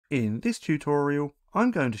In this tutorial,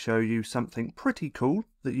 I'm going to show you something pretty cool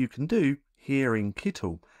that you can do here in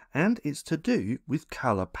Kittl, and it's to do with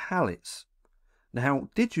colour palettes. Now,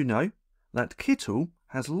 did you know that Kittl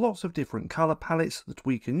has lots of different colour palettes that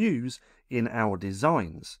we can use in our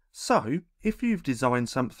designs? So, if you've designed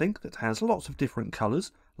something that has lots of different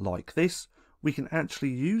colours, like this, we can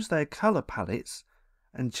actually use their colour palettes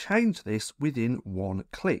and change this within one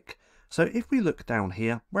click. So if we look down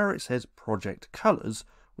here where it says Project Colours,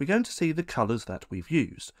 we're going to see the colours that we've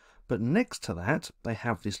used. But next to that, they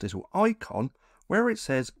have this little icon where it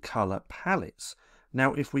says Colour Palettes.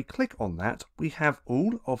 Now, if we click on that, we have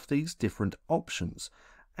all of these different options.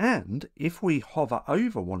 And if we hover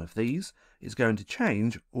over one of these, it's going to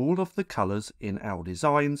change all of the colours in our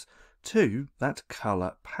designs to that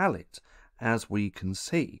colour palette, as we can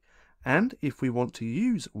see. And if we want to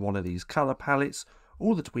use one of these colour palettes,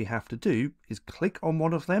 all that we have to do is click on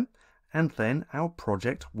one of them, and then our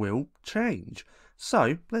project will change.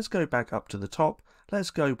 So let's go back up to the top.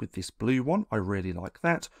 Let's go with this blue one. I really like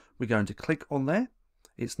that. We're going to click on there.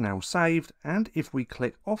 It's now saved, and if we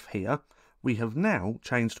click off here, we have now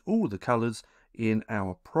changed all the colours in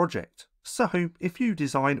our project. So if you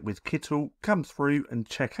design with Kittl, come through and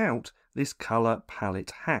check out this colour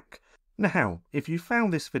palette hack. Now, if you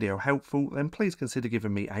found this video helpful, then please consider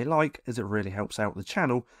giving me a like, as it really helps out the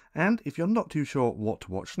channel. And if you're not too sure what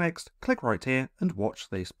to watch next, click right here and watch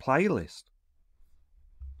this playlist.